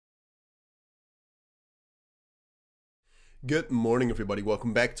Good morning, everybody.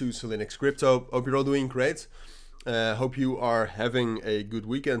 Welcome back to Cilinix Crypto. Hope you're all doing great. Hope you are having a good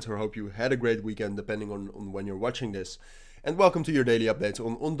weekend, or hope you had a great weekend, depending on when you're watching this. And welcome to your daily update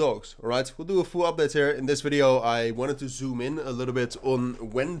on dogs. All right, we'll do a full update here. In this video, I wanted to zoom in a little bit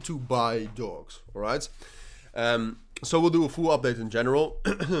on when to buy dogs. All right, so we'll do a full update in general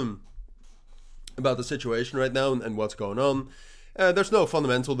about the situation right now and what's going on. There's no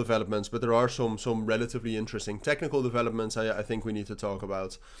fundamental developments, but there are some relatively interesting technical developments I think we need to talk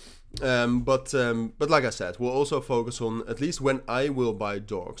about. But like I said, we'll also focus on at least when I will buy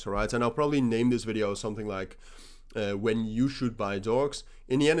dogs, all right? And I'll probably name this video something like when you should buy dogs.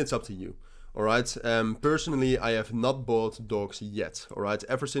 In the end, it's up to you, all right? Personally, I have not bought dogs yet, all right?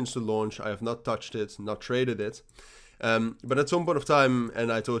 Ever since the launch, I have not touched it, not traded it. But at some point of time, and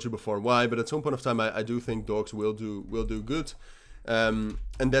I told you before why, but at some point of time, I do think dogs will do good. And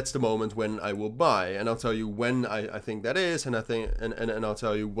that's the moment when I will buy, and I'll tell you when I think that is, and I'll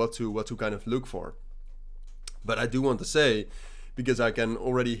tell you what to kind of look for. But I do want to say, because I can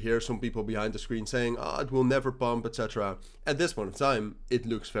already hear some people behind the screen saying, it will never pump, etc. At this point of time, it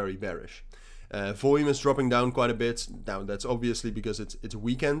looks very bearish. Volume is dropping down quite a bit. Now that's obviously because it's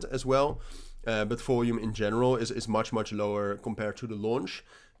weekend as well, but volume in general is much lower compared to the launch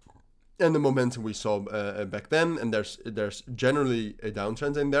and the momentum we saw back then, and there's generally a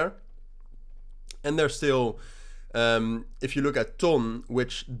downtrend in there. And there's still, if you look at TON,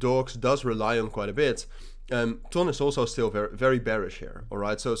 which dogs does rely on quite a bit, TON is also still very bearish here, all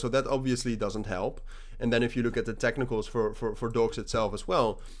right? So that obviously doesn't help. And then if you look at the technicals for dogs itself as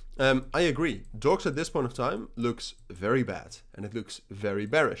well, I agree. Dogs at this point of time looks very bad, and it looks very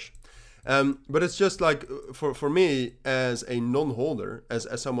bearish. But it's just like, for me as a non-holder, as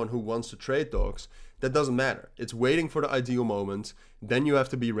someone who wants to trade dogs, that doesn't matter. It's waiting for the ideal moment. Then you have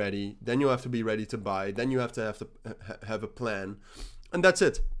to be ready. Then you have to be ready to buy. Then you have to have a plan. And that's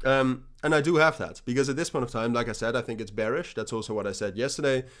it. And I do have that, because at this point of time, like I said, I think it's bearish. That's also what I said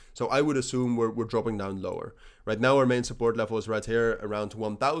yesterday. So I would assume we're dropping down lower. Right now, our main support level is right here around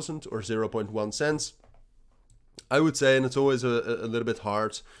 1,000 or 0.1 cents. I would say, and it's always a little bit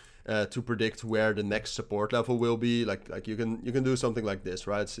hard to predict where the next support level will be. Like you can do something like this,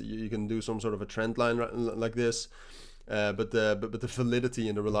 right? So you can do some sort of a trend line like this, but the validity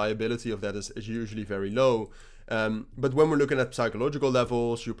and the reliability of that is usually very low. But when we're looking at psychological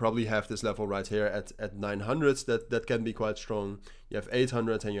levels, you probably have this level right here at 900 that can be quite strong. You have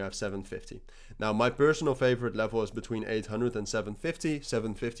 800 and you have 750. Now, my personal favorite level is between 800 and 750.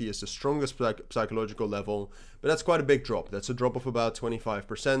 750 is the strongest psychological level, but that's quite a big drop. That's a drop of about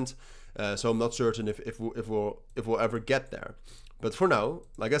 25%. So I'm not certain if we'll ever get there. But for now,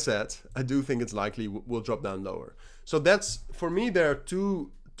 like I said, I do think it's likely we'll drop down lower. So that's, for me, there are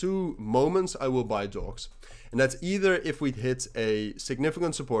two moments I will buy dogs. And that's either if we hit a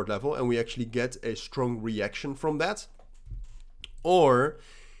significant support level and we actually get a strong reaction from that, or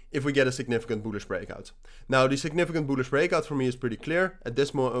if we get a significant bullish breakout. Now, the significant bullish breakout for me is pretty clear. At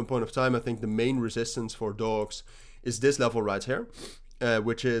this point of time, I think the main resistance for dogs is this level right here,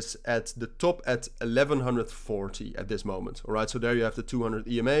 which is at the top at 1140 at this moment. All right, so there you have the 200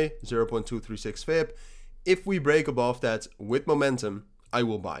 EMA, 0.236 FIB. If we break above that with momentum, I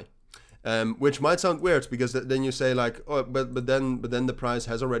will buy. Which might sound weird, because then you say like, oh, but then the price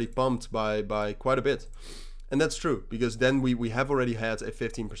has already pumped by quite a bit. And that's true, because then we have already had a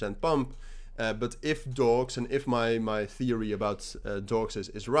 15% pump. But if dogs, and if my theory about dogs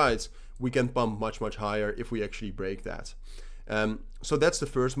is right, we can pump much higher if we actually break that. So that's the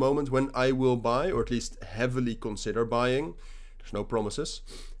first moment when I will buy, or at least heavily consider buying. There's no promises.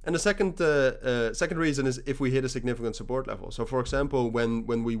 And the second reason is if we hit a significant support level. So for example,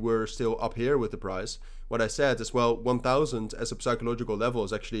 when we were still up here with the price, what I said is, well, 1,000 as a psychological level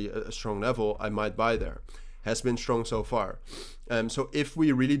is actually a strong level. I might buy there. Has been strong so far. So if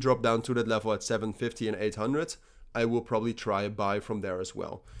we really drop down to that level at 750 and 800, I will probably try a buy from there as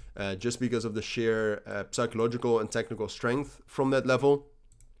well. Just because of the sheer psychological and technical strength from that level.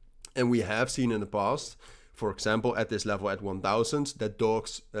 And we have seen in the past, for example, at this level at 1,000, that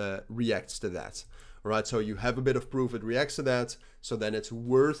dogs reacts to that. All right, so you have a bit of proof it reacts to that, so then it's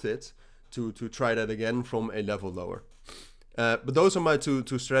worth it to try that again from a level lower. But those are my two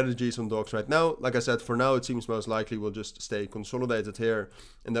strategies on dogs right now. Like I said, for now, it seems most likely we'll just stay consolidated here,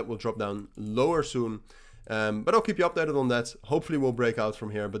 and that will drop down lower soon. But I'll keep you updated on that. Hopefully we'll break out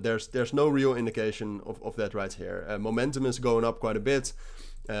from here, but there's no real indication of that right here. Momentum is going up quite a bit,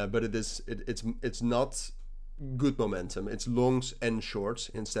 but it's not good momentum. It's longs and shorts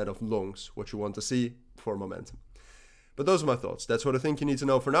instead of longs, what you want to see for momentum. But those are my thoughts. That's what I think you need to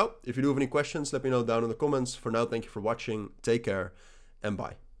know for now. If you do have any questions, let me know down in the comments. For now, thank you for watching. Take care and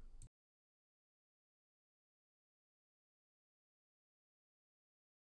bye.